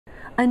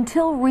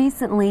Until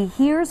recently,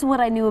 here's what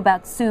I knew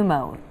about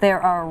sumo.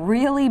 There are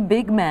really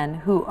big men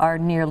who are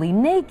nearly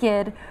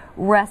naked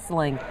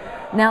wrestling.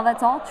 Now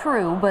that's all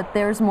true, but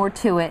there's more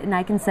to it, and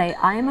I can say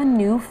I am a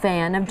new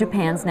fan of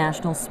Japan's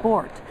national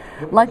sport.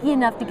 Lucky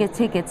enough to get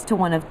tickets to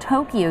one of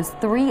Tokyo's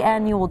 3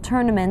 annual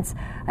tournaments,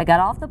 I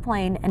got off the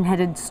plane and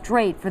headed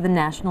straight for the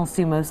National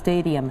Sumo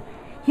Stadium.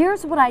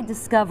 Here's what I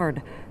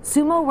discovered.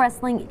 Sumo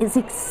wrestling is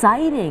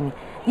exciting.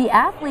 The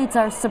athletes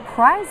are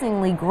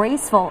surprisingly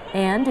graceful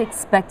and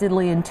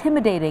expectedly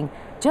intimidating,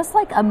 just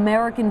like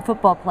American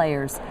football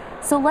players.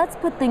 So let's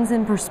put things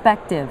in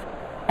perspective.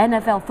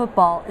 NFL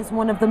football is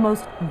one of the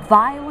most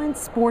violent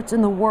sports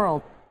in the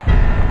world,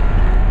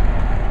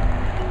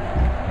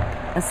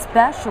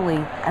 especially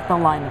at the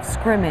line of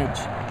scrimmage.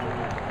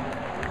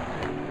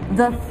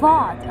 The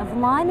thought of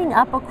lining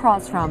up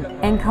across from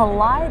and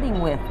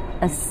colliding with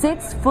a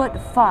 6'5",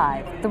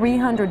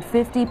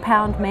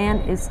 350-pound man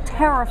is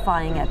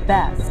terrifying at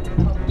best.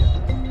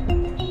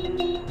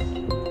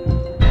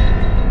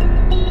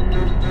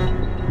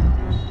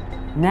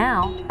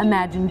 Now,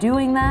 imagine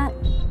doing that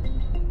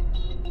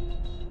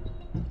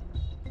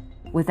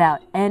without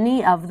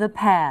any of the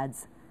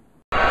pads.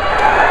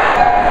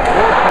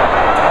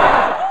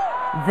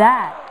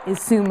 That is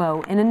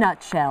sumo in a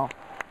nutshell.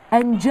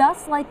 And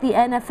just like the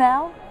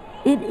NFL,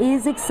 it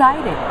is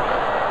exciting.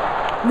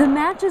 The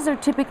matches are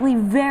typically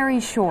very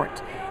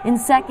short. In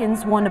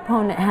seconds, one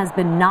opponent has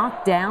been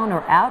knocked down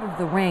or out of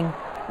the ring.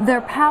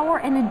 Their power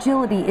and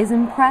agility is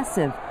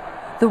impressive.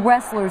 The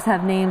wrestlers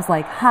have names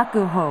like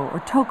Hakuho or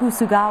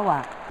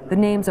Tokusugawa. The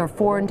names are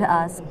foreign to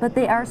us, but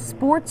they are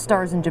sports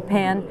stars in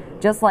Japan,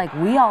 just like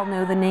we all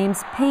know the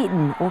names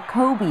Peyton or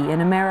Kobe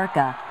in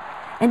America.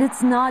 And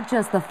it's not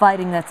just the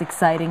fighting that's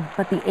exciting,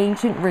 but the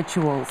ancient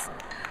rituals.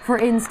 For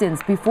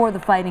instance, before the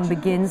fighting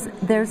begins,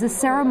 there's a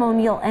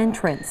ceremonial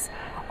entrance.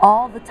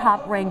 All the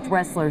top-ranked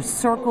wrestlers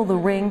circle the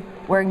ring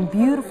wearing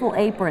beautiful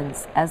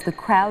aprons as the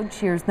crowd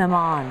cheers them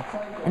on.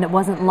 And it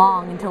wasn't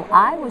long until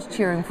I was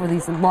cheering for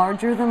these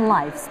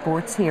larger-than-life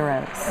sports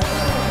heroes.